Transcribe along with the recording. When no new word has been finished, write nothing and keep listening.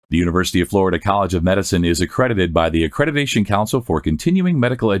The University of Florida College of Medicine is accredited by the Accreditation Council for Continuing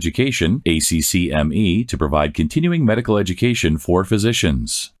Medical Education, ACCME, to provide continuing medical education for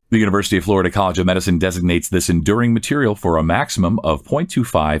physicians. The University of Florida College of Medicine designates this enduring material for a maximum of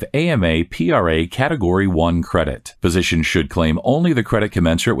 0.25 AMA PRA Category 1 credit. Physicians should claim only the credit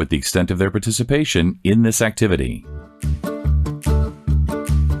commensurate with the extent of their participation in this activity.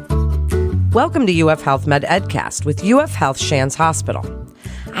 Welcome to UF Health Med Edcast with UF Health Shands Hospital.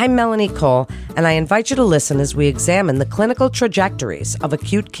 I'm Melanie Cole, and I invite you to listen as we examine the clinical trajectories of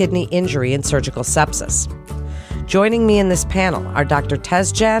acute kidney injury and surgical sepsis. Joining me in this panel are Dr.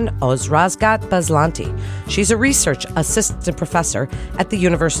 Tezcan Ozrazgat-Baslanti. She's a research assistant professor at the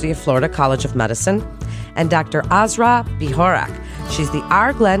University of Florida College of Medicine, and Dr. Azra Bihorak. She's the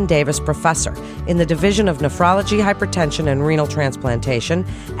R. Glenn Davis Professor in the Division of Nephrology, Hypertension, and Renal Transplantation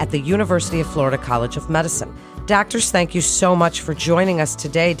at the University of Florida College of Medicine. Doctors, thank you so much for joining us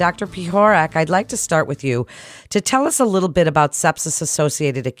today. Dr. Bihorak, I'd like to start with you to tell us a little bit about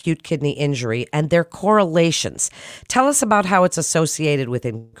sepsis-associated acute kidney injury and their correlations. Tell us about how it's associated with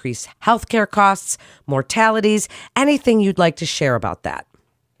increased healthcare costs, mortalities, anything you'd like to share about that.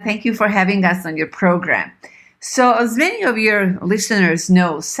 Thank you for having us on your program. So, as many of your listeners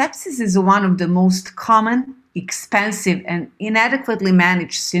know, sepsis is one of the most common, expensive, and inadequately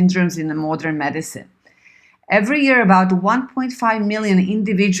managed syndromes in modern medicine. Every year, about 1.5 million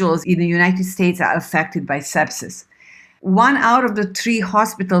individuals in the United States are affected by sepsis. 1 out of the 3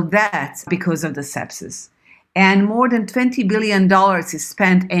 hospital deaths because of the sepsis. And more than $20 billion is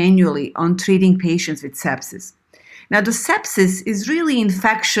spent annually on treating patients with sepsis. Now, the sepsis is really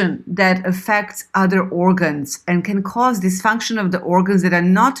infection that affects other organs and can cause dysfunction of the organs that are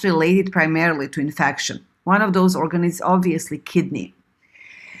not related primarily to infection. One of those organs is obviously kidney.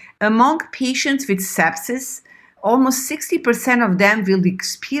 Among patients with sepsis, almost 60% of them will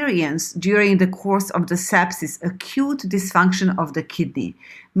experience during the course of the sepsis acute dysfunction of the kidney,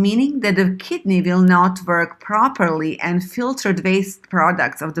 meaning that the kidney will not work properly and filtered waste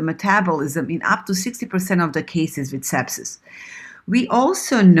products of the metabolism in up to 60% of the cases with sepsis. We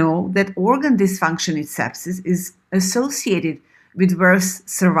also know that organ dysfunction in sepsis is associated with worse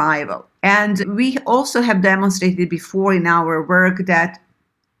survival. And we also have demonstrated before in our work that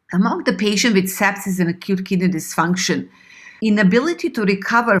among the patients with sepsis and acute kidney dysfunction, inability to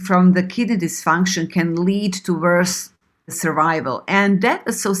recover from the kidney dysfunction can lead to worse survival. And that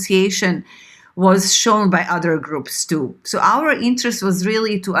association was shown by other groups too. So our interest was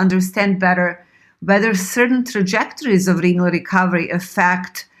really to understand better whether certain trajectories of renal recovery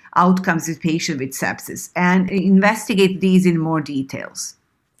affect outcomes with patients with sepsis and investigate these in more details.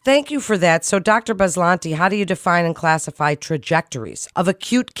 Thank you for that. So, Dr. Baslanti, how do you define and classify trajectories of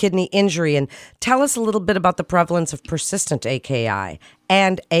acute kidney injury? And tell us a little bit about the prevalence of persistent AKI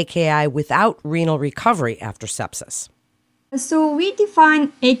and AKI without renal recovery after sepsis. So, we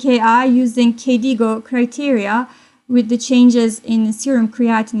define AKI using KDIGO criteria with the changes in serum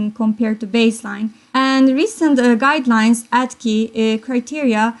creatinine compared to baseline. And recent guidelines, ATKI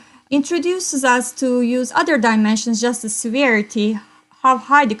criteria, introduces us to use other dimensions, just the severity, how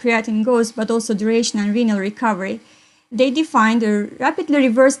high the creatinine goes, but also duration and renal recovery. They defined a rapidly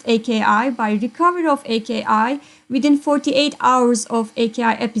reversed AKI by recovery of AKI within 48 hours of AKI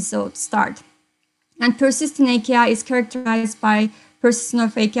episode start. And persistent AKI is characterized by persistence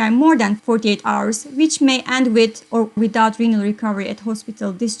of AKI more than 48 hours, which may end with or without renal recovery at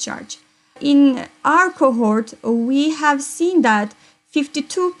hospital discharge. In our cohort, we have seen that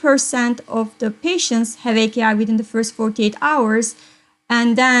 52% of the patients have AKI within the first 48 hours,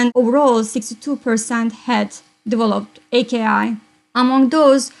 and then overall 62% had developed AKI. Among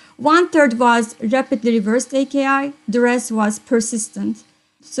those, 1/3 was rapidly reversed AKI, the rest was persistent.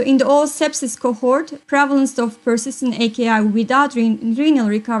 So in the all sepsis cohort, prevalence of persistent AKI without renal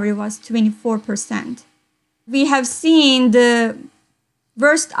recovery was 24%. We have seen the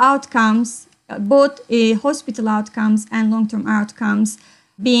worst outcomes, both hospital outcomes and long-term outcomes,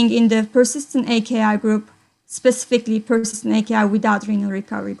 being in the persistent AKI group, specifically persistent AKI without renal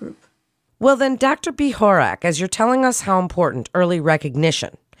recovery group. Well then, Dr. Bihorak, as you're telling us how important early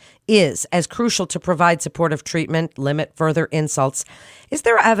recognition is as crucial to provide supportive treatment, limit further insults, is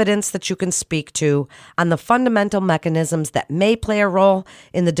there evidence that you can speak to on the fundamental mechanisms that may play a role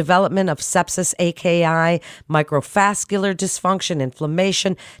in the development of sepsis, AKI, microvascular dysfunction,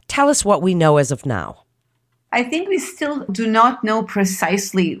 inflammation? Tell us what we know as of now. I think we still do not know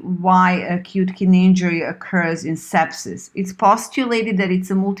precisely why acute kidney injury occurs in sepsis. It's postulated that it's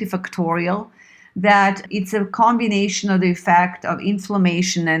a multifactorial, that it's a combination of the effect of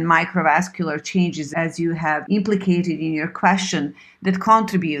inflammation and microvascular changes, as you have implicated in your question, that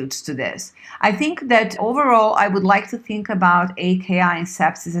contributes to this. I think that overall, I would like to think about AKI and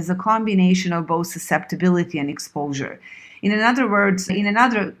sepsis as a combination of both susceptibility and exposure. In other words, in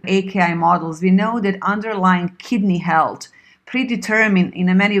another AKI models, we know that underlying kidney health predetermine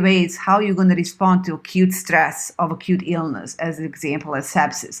in many ways how you're going to respond to acute stress of acute illness, as an example as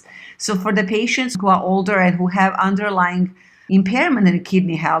sepsis. So for the patients who are older and who have underlying impairment in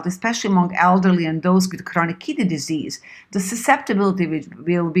kidney health, especially among elderly and those with chronic kidney disease, the susceptibility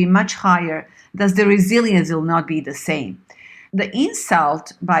will be much higher, thus the resilience will not be the same. The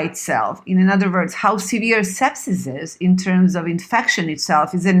insult by itself, in other words, how severe sepsis is in terms of infection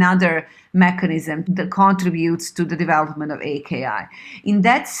itself, is another mechanism that contributes to the development of AKI. In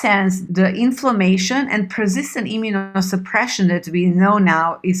that sense, the inflammation and persistent immunosuppression that we know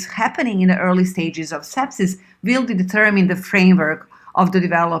now is happening in the early stages of sepsis will determine the framework of the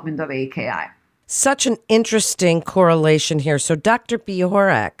development of AKI. Such an interesting correlation here. So Dr.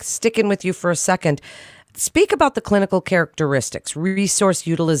 Biorak, sticking with you for a second, speak about the clinical characteristics, resource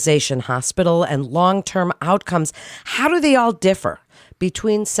utilization, hospital, and long-term outcomes. How do they all differ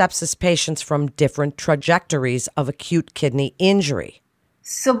between sepsis patients from different trajectories of acute kidney injury?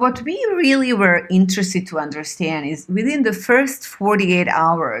 So what we really were interested to understand is within the first 48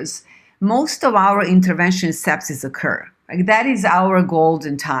 hours, most of our intervention in sepsis occur. Like that is our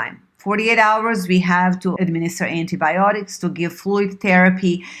golden time. 48 hours, we have to administer antibiotics, to give fluid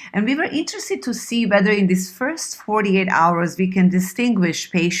therapy. And we were interested to see whether in these first 48 hours, we can distinguish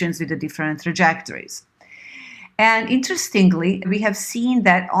patients with the different trajectories. And interestingly, we have seen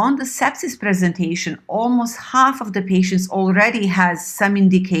that on the sepsis presentation, almost half of the patients already has some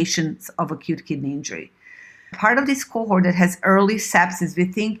indications of acute kidney injury. Part of this cohort that has early sepsis, we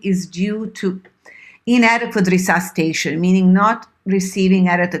think, is due to inadequate resuscitation, meaning not receiving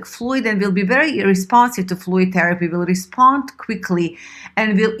adequate fluid, and will be very responsive to fluid therapy, will respond quickly,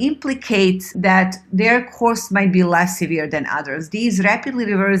 and will implicate that their course might be less severe than others. These rapidly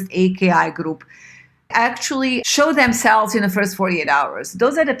reversed AKI group actually show themselves in the first 48 hours.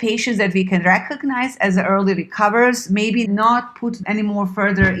 Those are the patients that we can recognize as early recoverers, maybe not put any more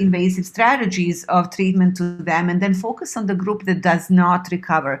further invasive strategies of treatment to them, and then focus on the group that does not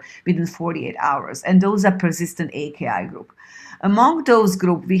recover within 48 hours. And those are persistent AKI group. Among those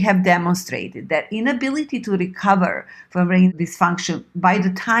groups, we have demonstrated that inability to recover from renal dysfunction by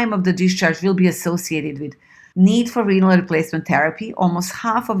the time of the discharge will be associated with need for renal replacement therapy. Almost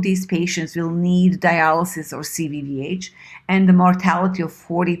half of these patients will need dialysis or CVVH, and the mortality of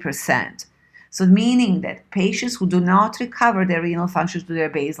 40%. So meaning that patients who do not recover their renal function to their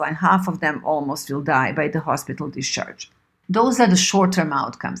baseline, half of them almost will die by the hospital discharge. Those are the short-term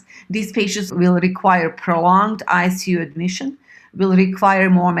outcomes. These patients will require prolonged ICU admission, will require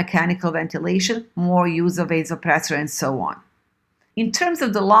more mechanical ventilation, more use of vasopressor, and so on. In terms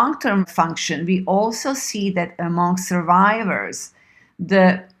of the long-term function, we also see that among survivors,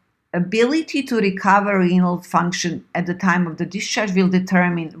 the ability to recover renal function at the time of the discharge will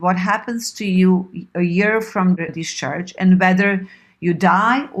determine what happens to you a year from the discharge and whether you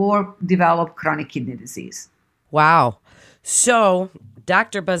die or develop chronic kidney disease. Wow. So,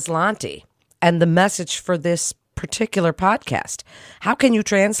 Dr. Baslanti, and the message for this particular podcast, how can you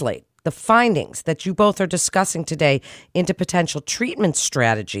translate the findings that you both are discussing today into potential treatment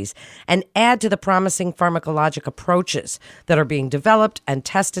strategies and add to the promising pharmacologic approaches that are being developed and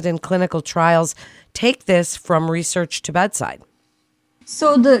tested in clinical trials? Take this from research to bedside.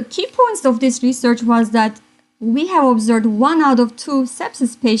 So the key points of this research was that we have observed 1 out of 2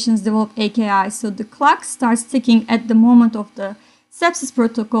 sepsis patients develop AKI. So the clock starts ticking at the moment of the sepsis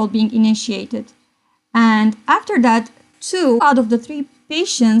protocol being initiated. And after that, 2 out of the 3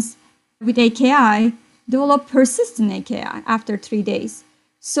 patients with AKI develop persistent AKI after 3 days.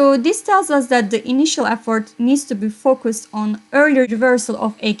 So this tells us that the initial effort needs to be focused on early reversal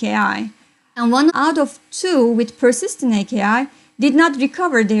of AKI. And 1 out of 2 with persistent AKI did not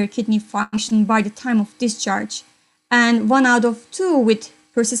recover their kidney function by the time of discharge. And 1 out of 2 with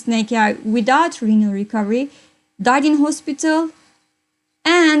persistent AKI without renal recovery died in hospital,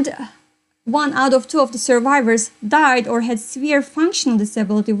 and 1 out of 2 of the survivors died or had severe functional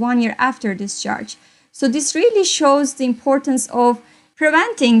disability 1 year after discharge. So this really shows the importance of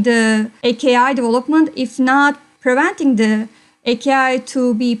preventing the AKI development, if not preventing the AKI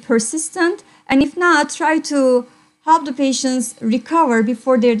to be persistent, and if not, try to help the patients recover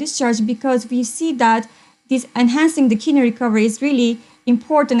before their discharge, because we see that this enhancing the kidney recovery is really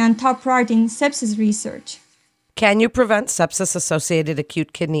important and top priority in sepsis research. Can you prevent sepsis-associated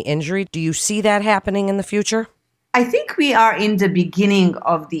acute kidney injury? Do you see that happening in the future? I think we are in the beginning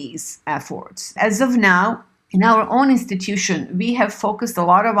of these efforts. As of now, in our own institution, we have focused a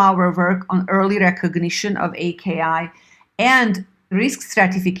lot of our work on early recognition of AKI and risk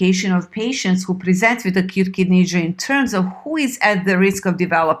stratification of patients who present with acute kidney injury in terms of who is at the risk of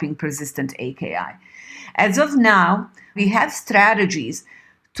developing persistent AKI. As of now, we have strategies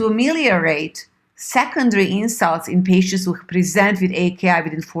to ameliorate secondary insults in patients who present with AKI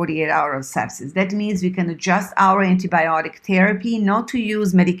within 48 hours of sepsis. That means we can adjust our antibiotic therapy not to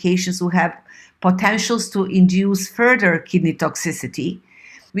use medications who have potentials to induce further kidney toxicity.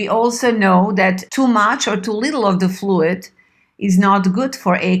 We also know that too much or too little of the fluid is not good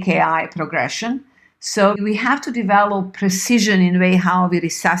for AKI progression. So we have to develop precision in way how we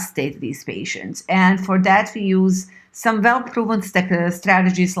resuscitate these patients. And for that, we use some well-proven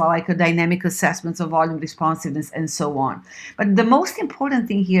strategies like dynamic assessments of volume responsiveness and so on. But the most important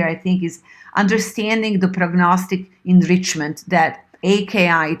thing here, I think, is understanding the prognostic enrichment that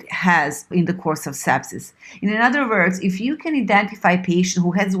AKI has in the course of sepsis. In other words, if you can identify a patient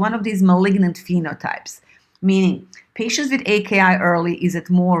who has one of these malignant phenotypes, meaning patients with AKI early is at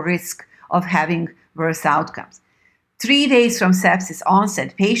more risk of having worse outcomes. 3 days from sepsis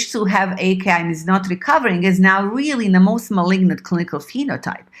onset, patients who have AKI and is not recovering is now really in the most malignant clinical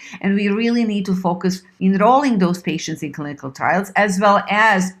phenotype. And we really need to focus enrolling those patients in clinical trials, as well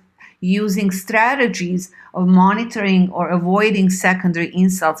as using strategies of monitoring or avoiding secondary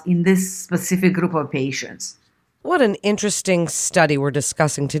insults in this specific group of patients. What an interesting study we're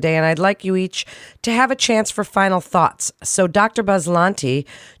discussing today, and I'd like you each to have a chance for final thoughts. So, Dr. Baslanti,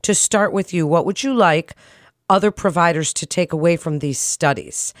 to start with you, what would you like other providers to take away from these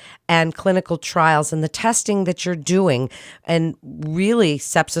studies and clinical trials and the testing that you're doing and really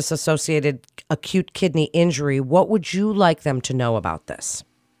sepsis-associated acute kidney injury? What would you like them to know about this?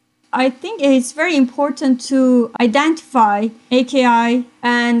 I think it's very important to identify AKI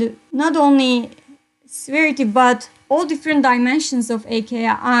and not only severity, but all different dimensions of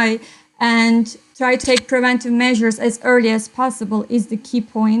AKI and try to take preventive measures as early as possible is the key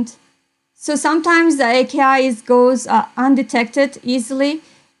point. So sometimes the AKI goes undetected easily.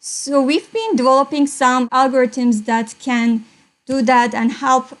 So we've been developing some algorithms that can do that and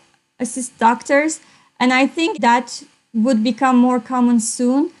help assist doctors. And I think that would become more common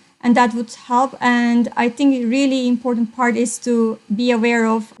soon and that would help. And I think a really important part is to be aware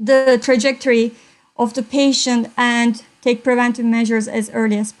of the trajectory of the patient and take preventive measures as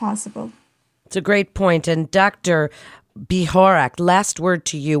early as possible. It's a great point. And Dr. Bihorak, last word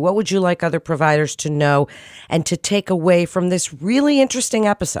to you. What would you like other providers to know and to take away from this really interesting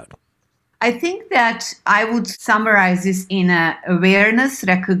episode? I think that I would summarize this in awareness,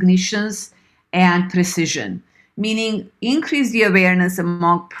 recognitions, and precision, meaning increase the awareness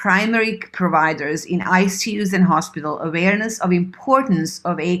among primary providers in ICUs and hospital, awareness of importance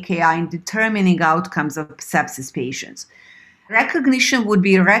of AKI in determining outcomes of sepsis patients. Recognition would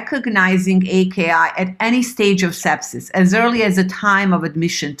be recognizing AKI at any stage of sepsis, as early as the time of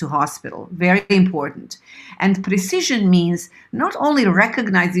admission to hospital. Very important. And precision means not only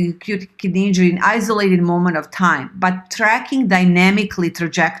recognizing acute kidney injury in isolated moment of time, but tracking dynamically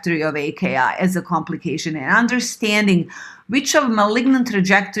trajectory of AKI as a complication and understanding which of malignant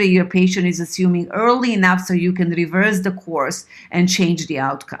trajectory your patient is assuming early enough so you can reverse the course and change the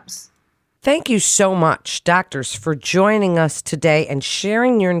outcomes. Thank you so much, doctors, for joining us today and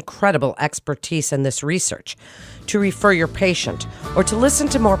sharing your incredible expertise in this research. To refer your patient or to listen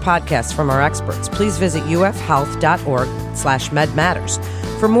to more podcasts from our experts, please visit ufhealth.org/medmatters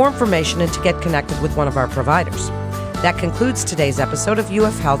for more information and to get connected with one of our providers. That concludes today's episode of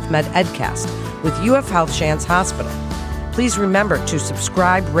UF Health Med Edcast with UF Health Shands Hospital. Please remember to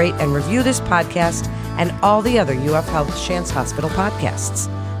subscribe, rate, and review this podcast and all the other UF Health Shands Hospital podcasts.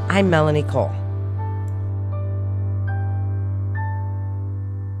 I'm Melanie Cole.